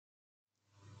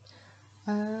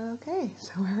Okay,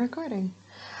 so we're recording.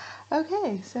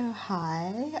 Okay, so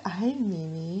hi, I'm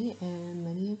Mimi, and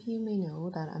many of you may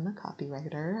know that I'm a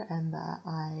copywriter and that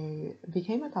I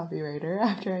became a copywriter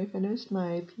after I finished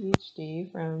my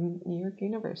PhD from New York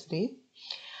University.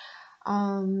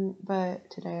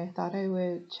 But today I thought I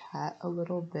would chat a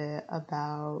little bit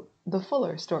about the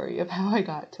fuller story of how I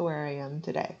got to where I am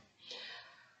today.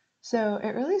 So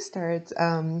it really starts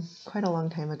quite a long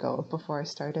time ago before I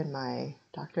started my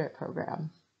doctorate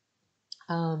program.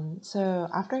 So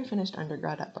after I finished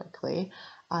undergrad at Berkeley,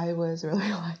 I was really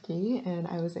lucky and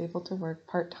I was able to work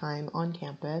part-time on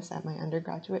campus at my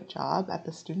undergraduate job at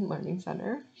the Student Learning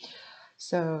Center.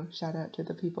 So shout out to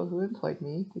the people who employed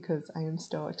me because I am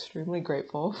still extremely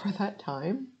grateful for that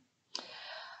time.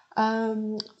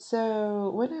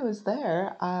 So when I was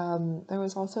there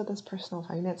was also this personal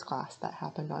finance class that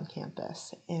happened on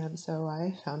campus. And so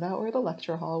I found out where the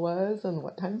lecture hall was and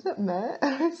what times it met.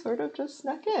 I sort of just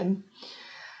snuck in.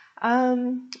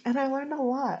 And I learned a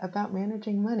lot about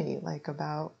managing money, like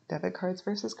about debit cards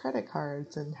versus credit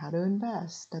cards and how to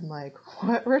invest and like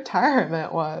what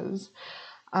retirement was.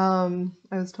 I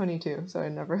was 22, so I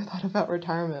never thought about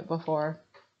retirement before.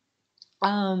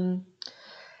 Um,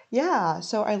 yeah,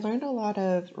 so I learned a lot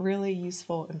of really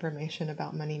useful information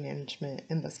about money management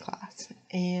in this class.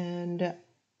 And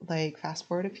like fast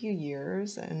forward a few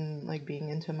years and like being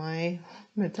into my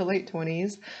mid to late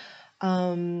 20s,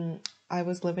 um, I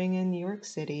was living in New York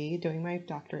City doing my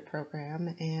doctorate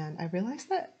program, and I realized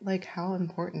that like how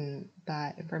important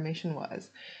that information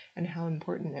was and how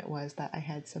important it was that I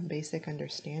had some basic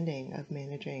understanding of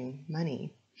managing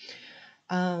money.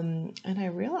 And I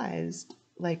realized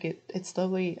like it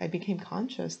slowly I became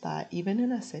conscious that even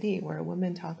in a city where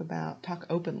women talk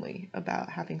openly about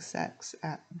having sex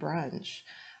at brunch,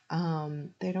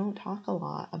 they don't talk a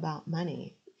lot about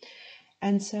money.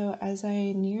 And so, as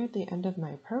I neared the end of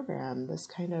my program, this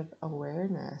kind of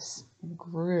awareness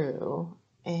grew,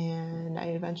 and I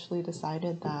eventually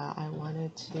decided that I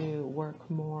wanted to work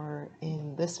more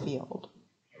in this field.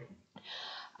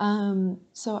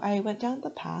 So I went down the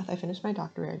path, I finished my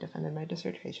doctorate, I defended my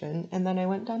dissertation, and then I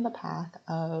went down the path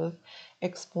of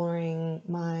exploring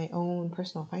my own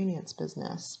personal finance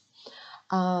business.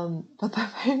 But the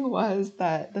thing was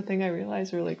that the thing I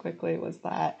realized really quickly was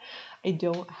that I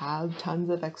don't have tons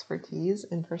of expertise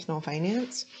in personal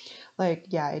finance. Like,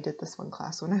 yeah, I did this one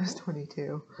class when I was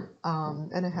 22,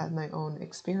 and I had my own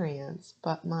experience,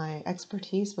 but my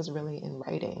expertise was really in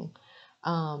writing,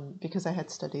 because I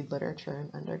had studied literature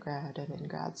in undergrad and in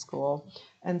grad school.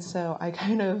 And so I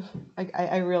kind of,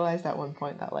 I realized at one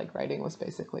point that like writing was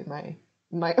basically my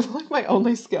like my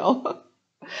only skill,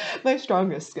 my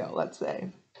strongest skill, let's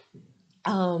say.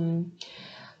 Um,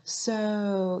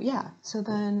 so yeah, so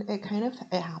then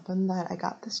it happened that I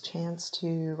got this chance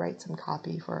to write some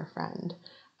copy for a friend.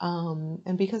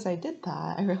 And because I did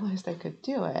that, I realized I could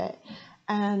do it.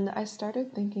 And I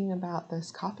started thinking about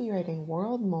this copywriting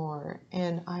world more,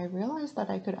 and I realized that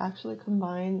I could actually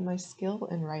combine my skill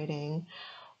in writing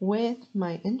with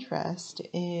my interest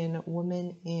in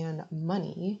women and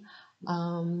money,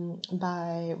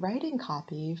 by writing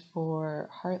copy for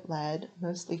heart led,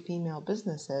 mostly female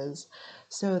businesses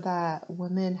so that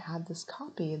women have this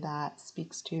copy that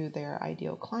speaks to their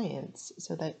ideal clients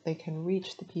so that they can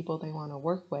reach the people they want to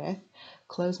work with,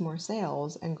 close more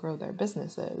sales, and grow their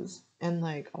businesses, and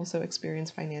like also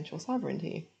experience financial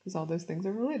sovereignty because all those things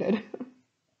are related.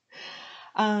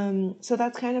 So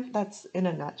that's in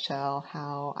a nutshell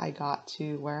how I got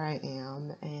to where I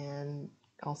am, and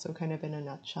also kind of in a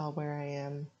nutshell where I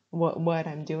am, what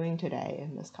I'm doing today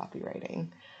in this copywriting.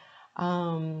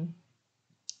 Um,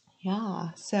 yeah,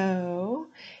 so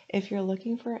if you're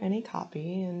looking for any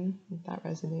copy and that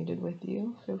resonated with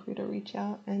you, feel free to reach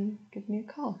out and give me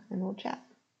a call and we'll chat.